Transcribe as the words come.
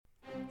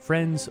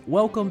Friends,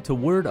 welcome to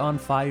Word on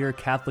Fire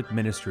Catholic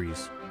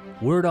Ministries.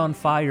 Word on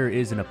Fire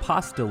is an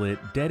apostolate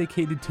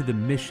dedicated to the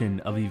mission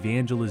of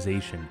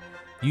evangelization,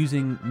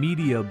 using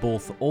media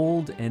both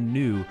old and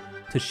new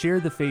to share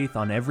the faith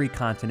on every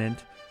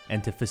continent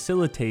and to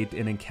facilitate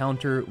an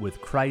encounter with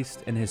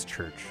Christ and His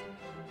Church.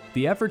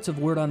 The efforts of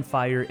Word on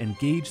Fire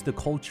engage the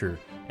culture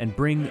and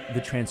bring the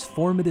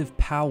transformative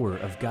power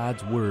of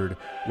God's Word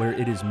where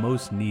it is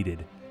most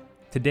needed.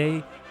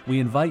 Today, we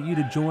invite you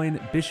to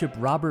join Bishop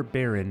Robert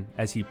Barron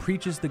as he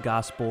preaches the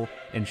gospel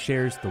and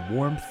shares the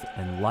warmth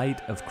and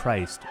light of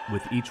Christ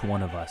with each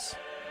one of us.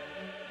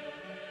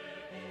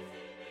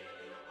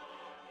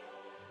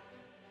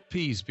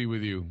 Peace be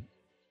with you.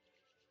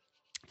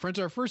 Friends,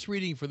 our first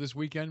reading for this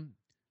weekend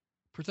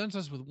presents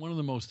us with one of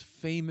the most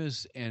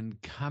famous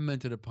and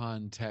commented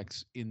upon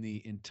texts in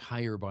the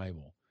entire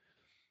Bible.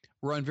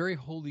 We're on very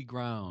holy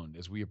ground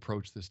as we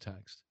approach this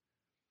text.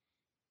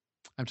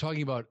 I'm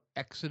talking about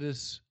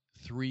Exodus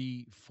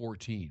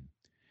 3:14.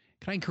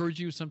 Can I encourage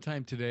you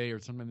sometime today or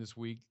sometime this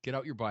week, get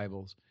out your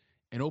Bibles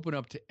and open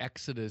up to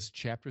Exodus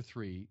chapter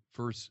 3,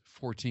 verse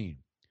 14.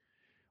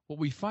 What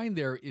we find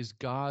there is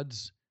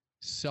God's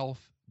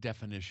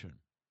self-definition.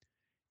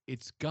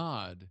 It's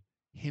God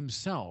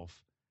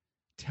Himself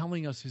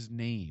telling us His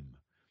name.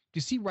 Do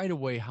you see right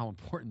away how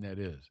important that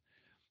is?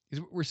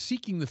 We're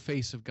seeking the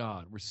face of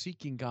God. We're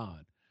seeking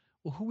God.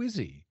 Well, who is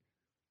He?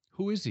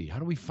 Who is He? How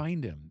do we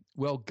find Him?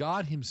 Well,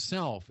 God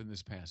Himself in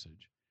this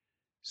passage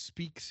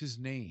speaks His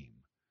name.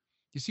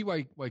 You see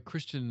why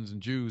Christians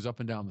and Jews up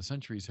and down the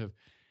centuries have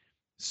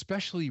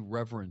specially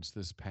reverenced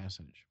this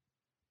passage.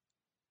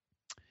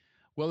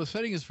 Well, the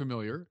setting is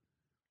familiar.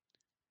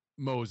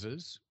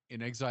 Moses,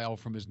 in exile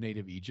from his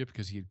native Egypt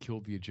because he had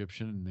killed the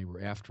Egyptian and they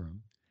were after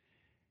him,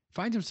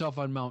 finds himself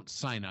on Mount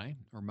Sinai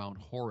or Mount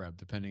Horeb,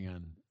 depending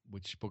on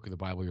which book of the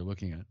Bible you're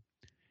looking at.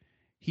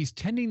 He's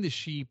tending the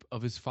sheep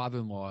of his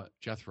father-in-law,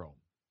 Jethro.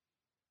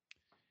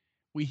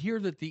 We hear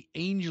that the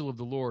angel of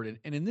the Lord,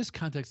 and in this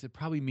context, it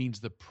probably means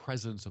the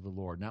presence of the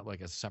Lord, not like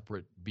a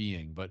separate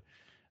being, but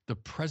the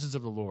presence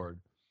of the Lord,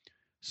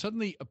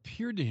 suddenly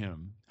appeared to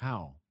him,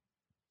 how?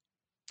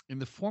 In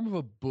the form of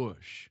a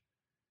bush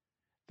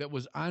that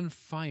was on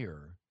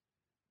fire,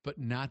 but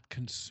not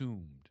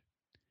consumed.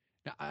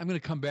 Now, I'm going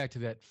to come back to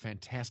that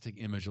fantastic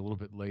image a little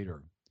bit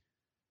later.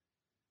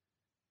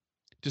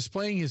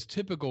 Displaying his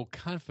typical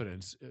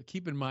confidence,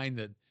 keep in mind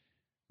that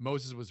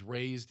Moses was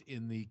raised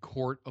in the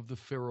court of the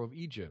Pharaoh of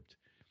Egypt.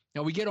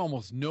 Now, we get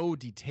almost no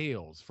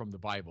details from the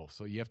Bible,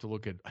 so you have to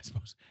look at, I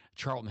suppose,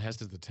 Charlton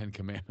Heston's The Ten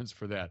Commandments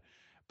for that.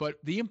 But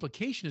the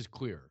implication is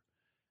clear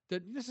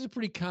that this is a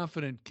pretty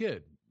confident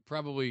kid,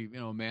 probably,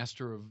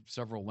 master of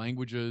several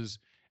languages,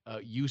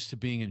 used to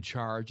being in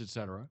charge,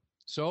 etc.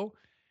 So,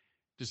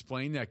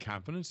 displaying that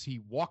confidence, he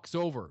walks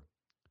over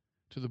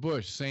to the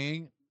bush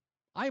saying,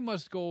 I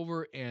must go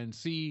over and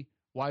see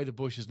why the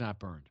bush is not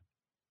burned.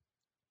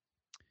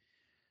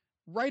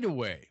 Right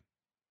away,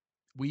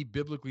 we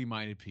biblically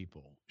minded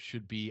people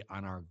should be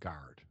on our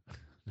guard.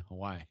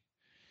 Why?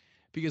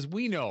 Because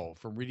we know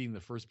from reading the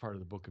first part of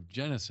the book of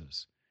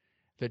Genesis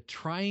that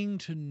trying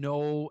to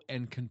know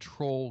and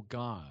control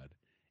God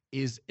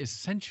is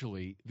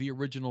essentially the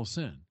original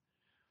sin.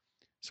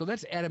 So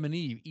that's Adam and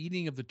Eve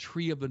eating of the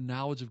tree of the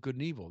knowledge of good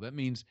and evil. That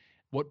means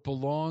what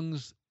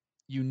belongs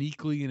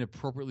uniquely and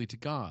appropriately to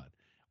God.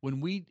 When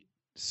we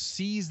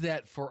seize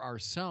that for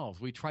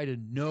ourselves, we try to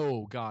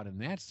know God in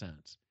that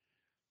sense,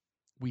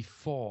 we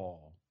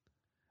fall.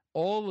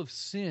 All of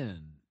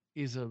sin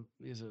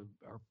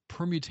are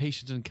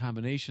permutations and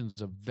combinations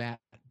of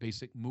that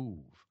basic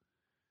move.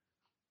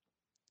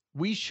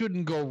 We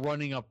shouldn't go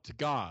running up to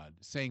God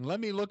saying, let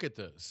me look at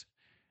this.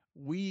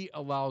 We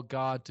allow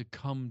God to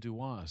come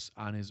to us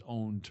on His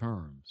own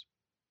terms.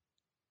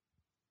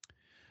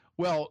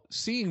 Well,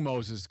 seeing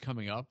Moses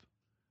coming up,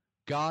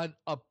 God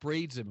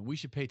upbraids him, and we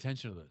should pay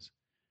attention to this.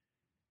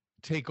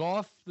 Take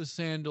off the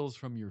sandals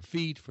from your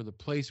feet, for the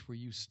place where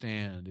you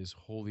stand is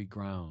holy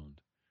ground.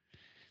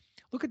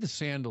 Look at the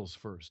sandals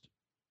first.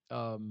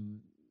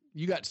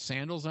 You got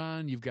sandals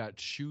on, you've got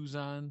shoes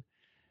on.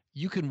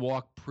 You can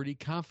walk pretty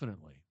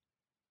confidently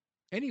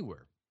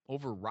anywhere.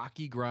 Over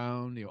rocky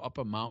ground, up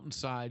a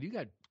mountainside, you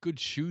got good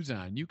shoes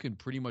on. You can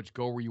pretty much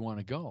go where you want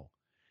to go.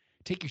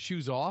 Take your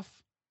shoes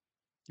off,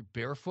 you're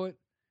barefoot.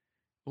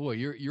 Boy,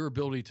 your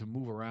ability to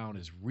move around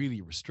is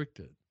really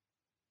restricted.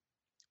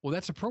 Well,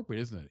 that's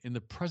appropriate, isn't it? In the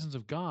presence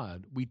of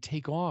God, we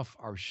take off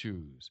our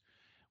shoes.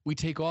 We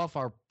take off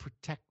our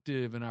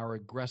protective and our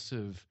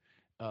aggressive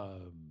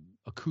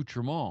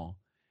accoutrement,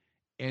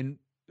 and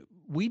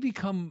we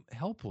become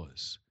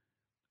helpless,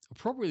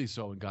 appropriately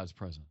so in God's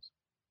presence,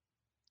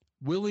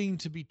 willing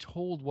to be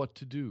told what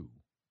to do.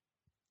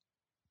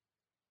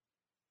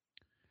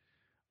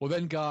 Well,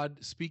 then God,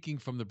 speaking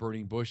from the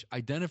burning bush,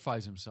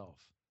 identifies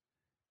Himself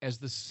as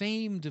the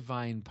same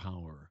divine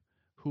power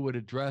who had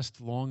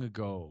addressed long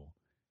ago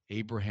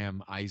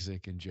Abraham,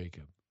 Isaac, and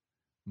Jacob,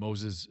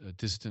 Moses'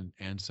 distant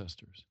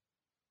ancestors.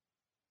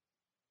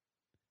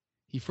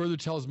 He further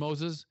tells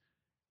Moses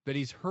that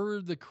He's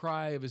heard the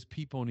cry of His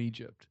people in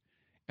Egypt,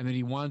 and that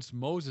he wants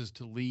Moses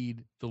to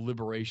lead the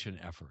liberation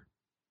effort.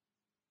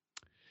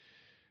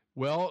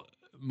 Well,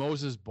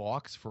 Moses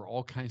balks for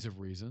all kinds of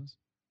reasons.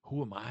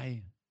 Who am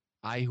I?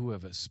 I who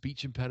have a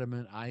speech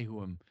impediment, I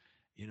who am,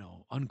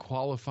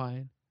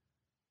 unqualified.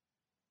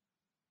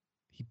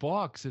 He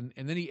balks, and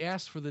then he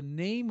asks for the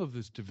name of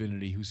this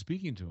divinity who's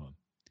speaking to him.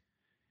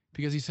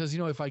 Because he says,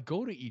 if I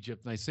go to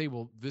Egypt and I say,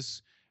 well,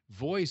 this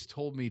voice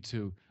told me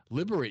to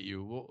liberate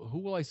you, well, who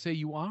will I say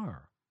you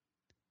are?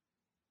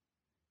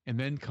 And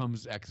then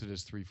comes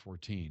Exodus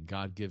 3:14.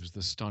 God gives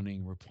the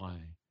stunning reply.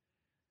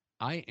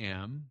 I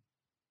am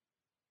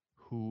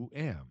who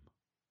am.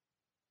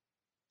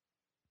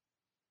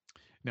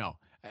 Now,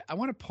 I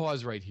want to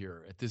pause right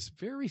here at this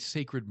very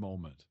sacred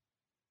moment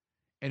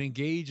and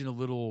engage in a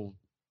little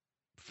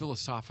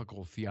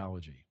philosophical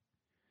theology.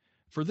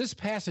 For this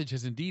passage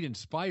has indeed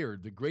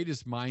inspired the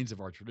greatest minds of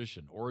our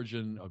tradition,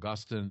 Origen,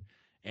 Augustine,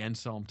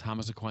 Anselm,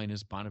 Thomas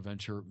Aquinas,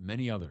 Bonaventure,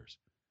 many others.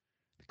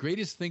 The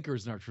greatest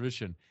thinkers in our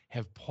tradition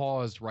have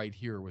paused right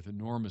here with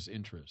enormous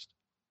interest.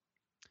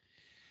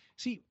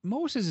 See,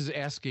 Moses is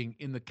asking,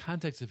 in the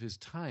context of his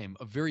time,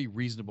 a very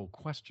reasonable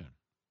question.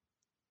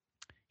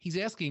 He's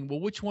asking, well,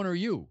 which one are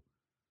you?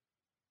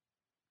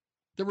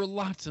 There were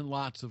lots and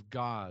lots of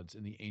gods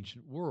in the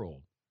ancient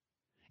world.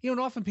 And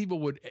often people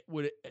would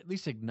at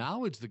least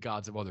acknowledge the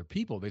gods of other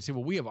people. They say,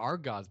 well, we have our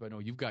gods, but I know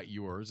you've got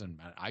yours, and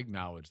I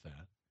acknowledge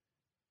that.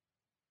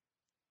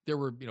 There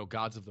were,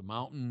 gods of the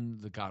mountain,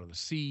 the god of the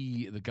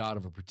sea, the god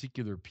of a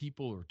particular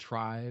people or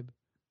tribe.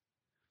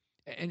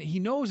 And he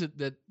knows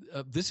that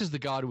this is the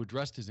God who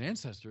addressed his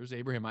ancestors,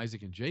 Abraham,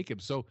 Isaac, and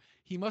Jacob, so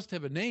he must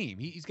have a name.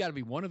 He's got to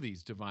be one of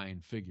these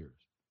divine figures.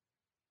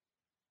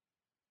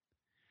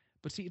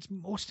 But see, it's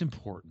most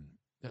important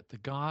that the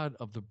God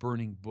of the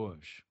burning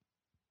bush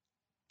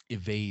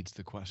evades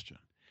the question.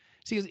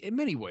 See, in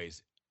many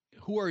ways,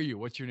 who are you?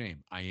 What's your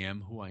name? I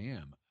am who I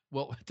am.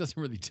 Well, it doesn't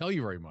really tell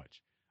you very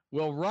much.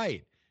 Well,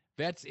 right.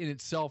 That's in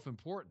itself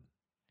important,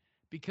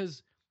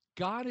 because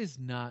God is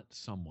not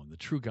someone, the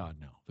true God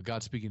now, the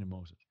God speaking to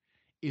Moses,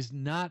 is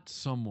not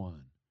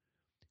someone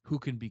who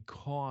can be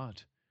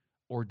caught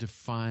or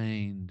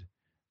defined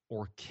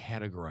or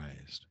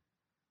categorized.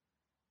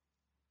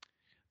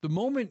 The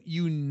moment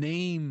you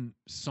name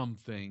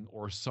something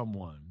or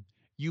someone,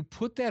 you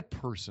put that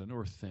person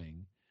or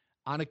thing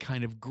on a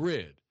kind of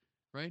grid,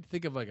 right?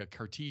 Think of like a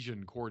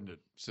Cartesian coordinate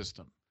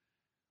system.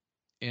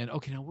 And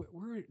okay, now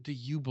where do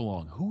you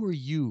belong? Who are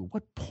you?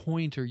 What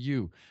point are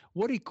you?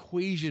 What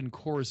equation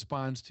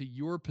corresponds to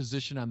your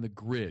position on the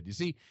grid? You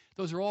see,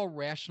 those are all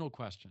rational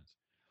questions.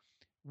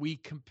 We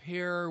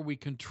compare, we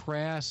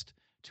contrast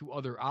to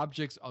other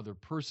objects, other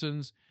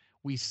persons.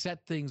 We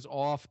set things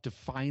off,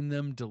 define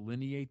them,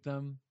 delineate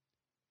them.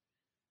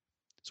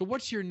 So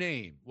what's your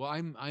name? Well,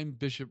 I'm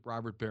Bishop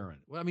Robert Barron.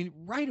 Well, I mean,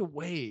 right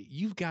away,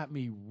 you've got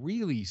me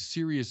really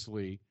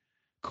seriously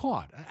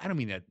caught. I don't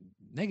mean that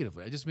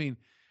negatively. I just mean,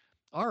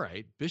 all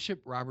right,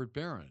 Bishop Robert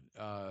Barron.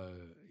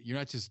 You're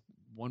not just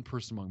one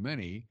person among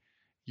many.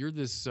 You're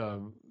this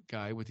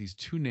guy with these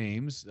two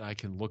names I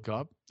can look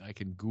up. I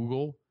can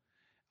Google.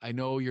 I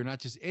know you're not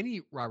just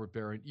any Robert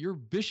Barron. You're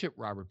Bishop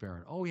Robert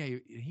Barron. Oh, yeah,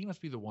 he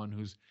must be the one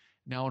who's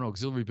now an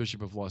auxiliary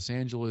bishop of Los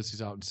Angeles.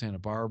 He's out in Santa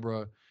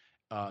Barbara.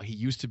 He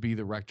used to be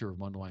the rector of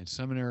Mundelein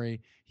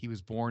Seminary. He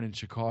was born in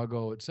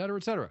Chicago, et cetera,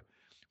 et cetera.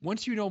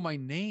 Once you know my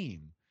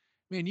name,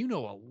 man, you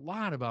know a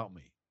lot about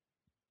me.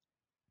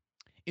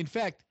 In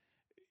fact,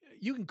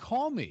 you can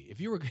call me. If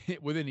you were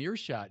within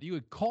earshot, you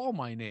would call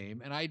my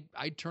name, and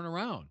I'd turn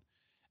around.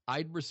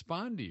 I'd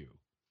respond to you.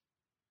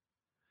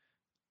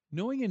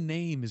 Knowing a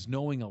name is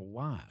knowing a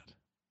lot.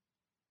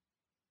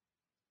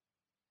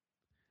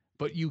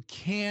 But you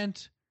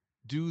can't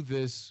do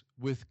this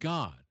with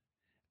God.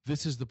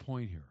 This is the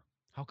point here.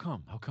 How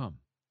come? How come?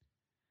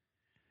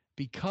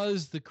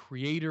 Because the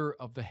creator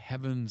of the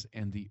heavens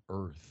and the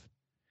earth,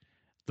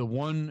 the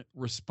one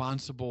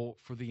responsible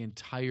for the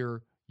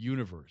entire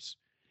universe,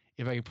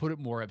 if I can put it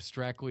more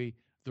abstractly,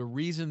 the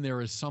reason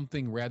there is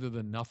something rather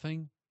than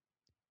nothing,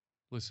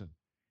 listen,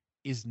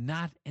 is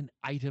not an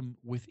item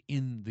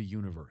within the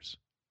universe.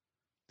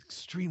 It's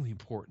extremely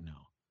important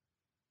now.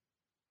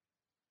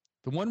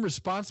 The one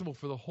responsible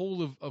for the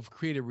whole of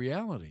created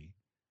reality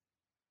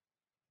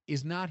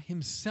is not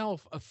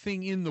himself a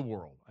thing in the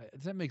world.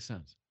 Does that make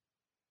sense?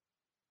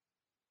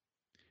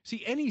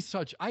 See, any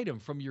such item,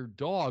 from your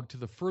dog to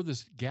the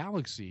furthest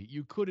galaxy,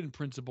 you could in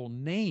principle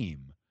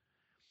name.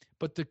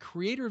 But the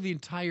creator of the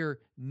entire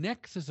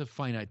nexus of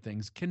finite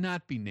things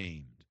cannot be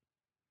named,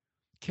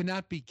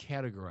 cannot be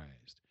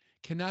categorized,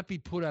 cannot be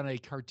put on a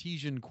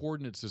Cartesian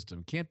coordinate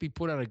system, can't be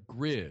put on a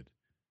grid.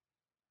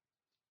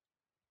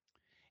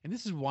 And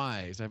this is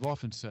why, as I've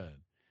often said,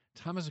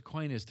 Thomas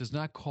Aquinas does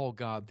not call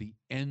God the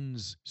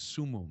ens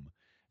summum.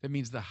 That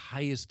means the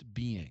highest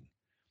being.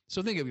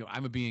 So think of,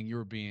 I'm a being,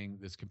 you're a being,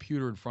 this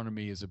computer in front of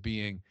me is a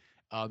being,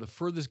 the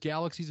furthest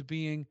galaxy is a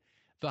being,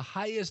 the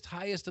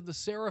highest of the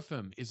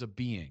seraphim is a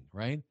being,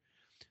 right?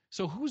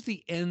 So who's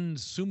the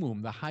ens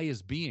summum, the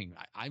highest being?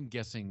 I'm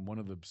guessing one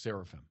of the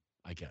seraphim,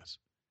 I guess.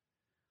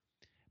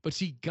 But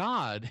see,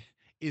 God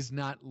is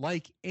not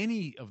like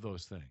any of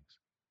those things.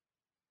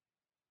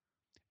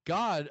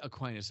 God,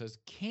 Aquinas says,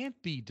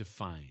 can't be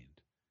defined.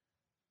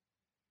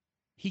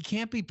 He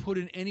can't be put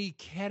in any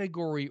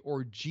category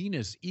or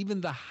genus, even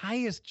the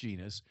highest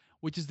genus,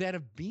 which is that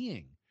of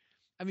being.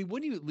 I mean,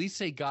 wouldn't you at least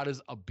say God is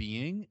a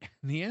being?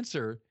 And the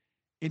answer,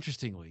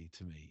 interestingly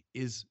to me,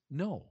 is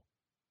no.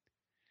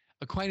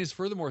 Aquinas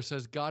furthermore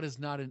says God is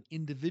not an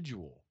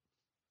individual.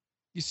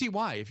 You see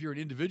why? If you're an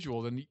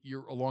individual, then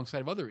you're alongside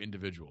of other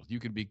individuals. You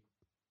can be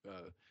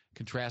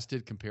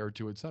contrasted, compared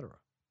to, etc.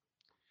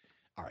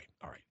 All right.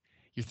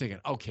 You're thinking,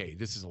 okay,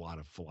 this is a lot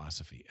of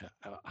philosophy.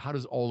 How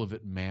does all of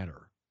it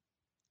matter?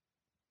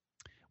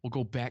 We'll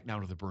go back now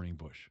to the burning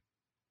bush.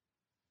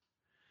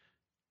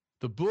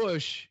 The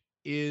bush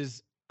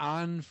is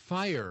on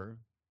fire,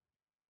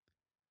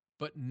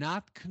 but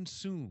not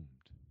consumed,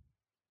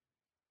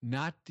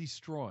 not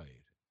destroyed.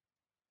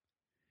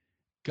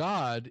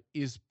 God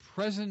is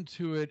present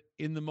to it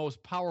in the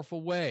most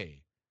powerful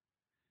way.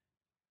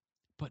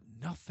 But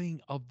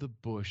nothing of the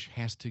bush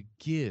has to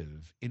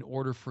give in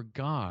order for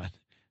God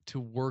to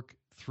work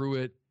through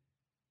it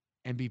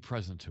and be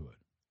present to it.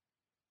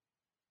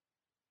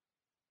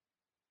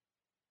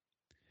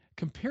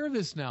 Compare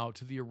this now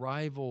to the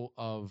arrival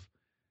of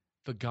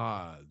the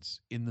gods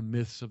in the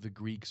myths of the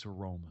Greeks or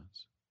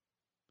Romans.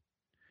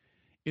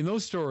 In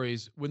those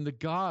stories, when the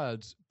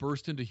gods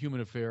burst into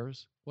human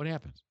affairs, what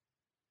happens?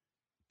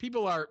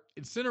 People are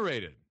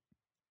incinerated.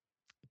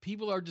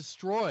 People are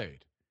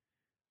destroyed.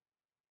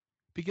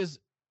 Because,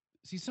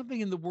 see,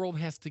 something in the world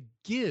has to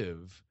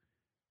give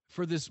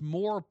for this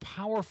more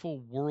powerful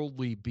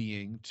worldly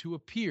being to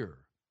appear.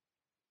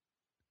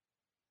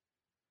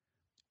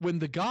 When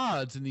the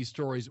gods in these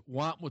stories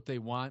want what they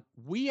want,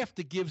 we have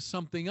to give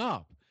something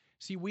up.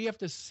 See, we have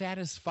to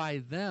satisfy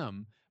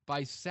them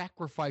by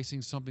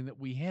sacrificing something that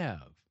we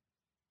have.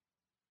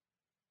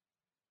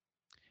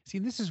 See,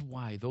 and this is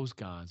why those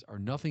gods are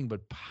nothing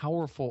but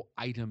powerful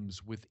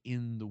items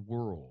within the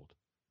world.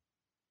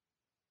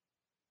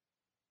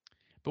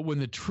 But when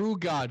the true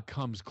God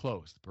comes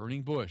close, the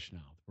burning bush,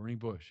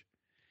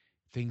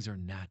 things are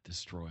not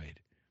destroyed.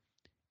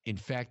 In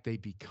fact, they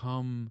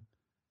become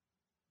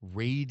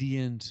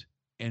radiant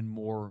and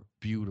more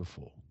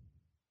beautiful.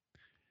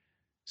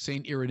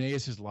 St.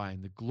 Irenaeus'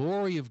 line, the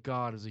glory of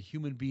God as a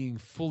human being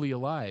fully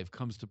alive,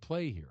 comes to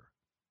play here.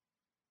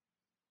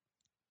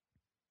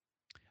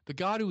 The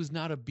God who is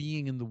not a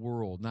being in the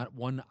world, not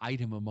one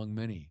item among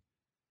many,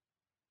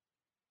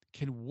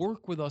 can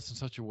work with us in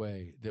such a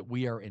way that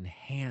we are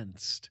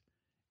enhanced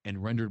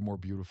and rendered more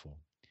beautiful.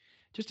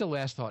 Just a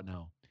last thought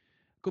now.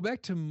 Go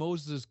back to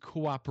Moses'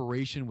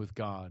 cooperation with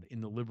God in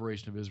the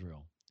liberation of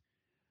Israel.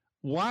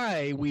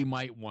 Why, we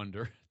might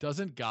wonder,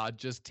 doesn't God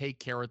just take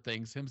care of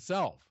things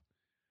himself?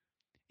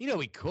 You know,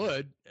 he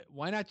could.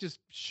 Why not just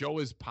show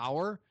his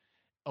power,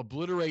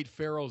 obliterate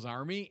Pharaoh's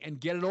army, and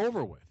get it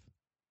over with?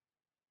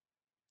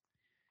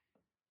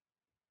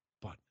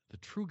 But the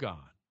true God,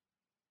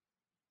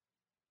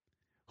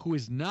 who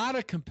is not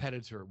a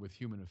competitor with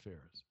human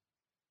affairs,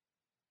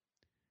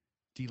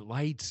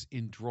 delights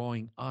in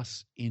drawing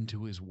us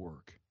into his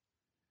work,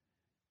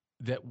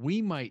 that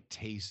we might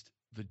taste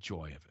the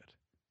joy of it.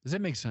 Does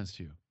that make sense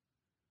to you?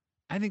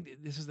 I think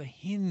this is the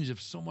hinge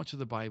of so much of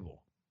the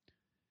Bible.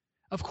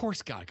 Of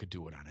course God could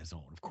do it on his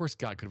own. Of course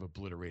God could have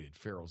obliterated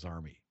Pharaoh's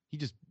army. He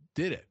just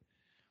did it.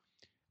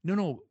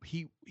 No,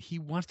 he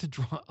wants to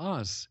draw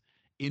us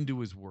into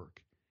his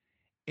work.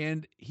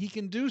 And he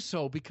can do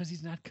so because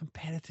he's not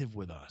competitive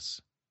with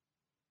us.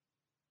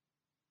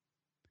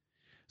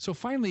 So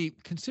finally,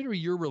 consider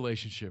your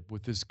relationship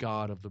with this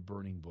God of the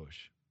burning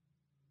bush.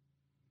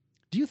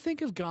 Do you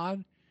think of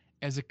God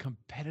as a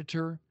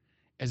competitor,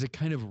 as a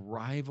kind of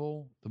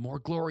rival? The more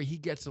glory he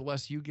gets, the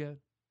less you get?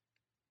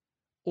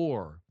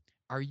 Or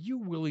are you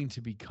willing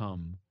to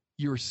become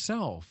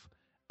yourself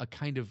a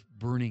kind of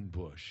burning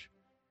bush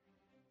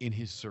in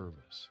his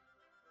service?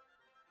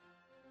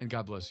 And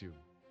God bless you.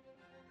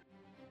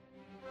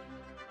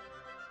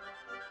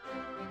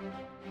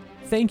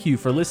 Thank you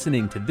for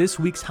listening to this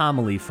week's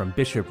homily from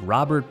Bishop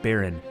Robert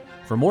Barron.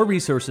 For more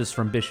resources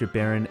from Bishop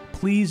Barron,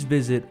 please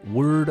visit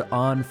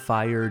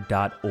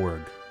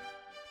wordonfire.org.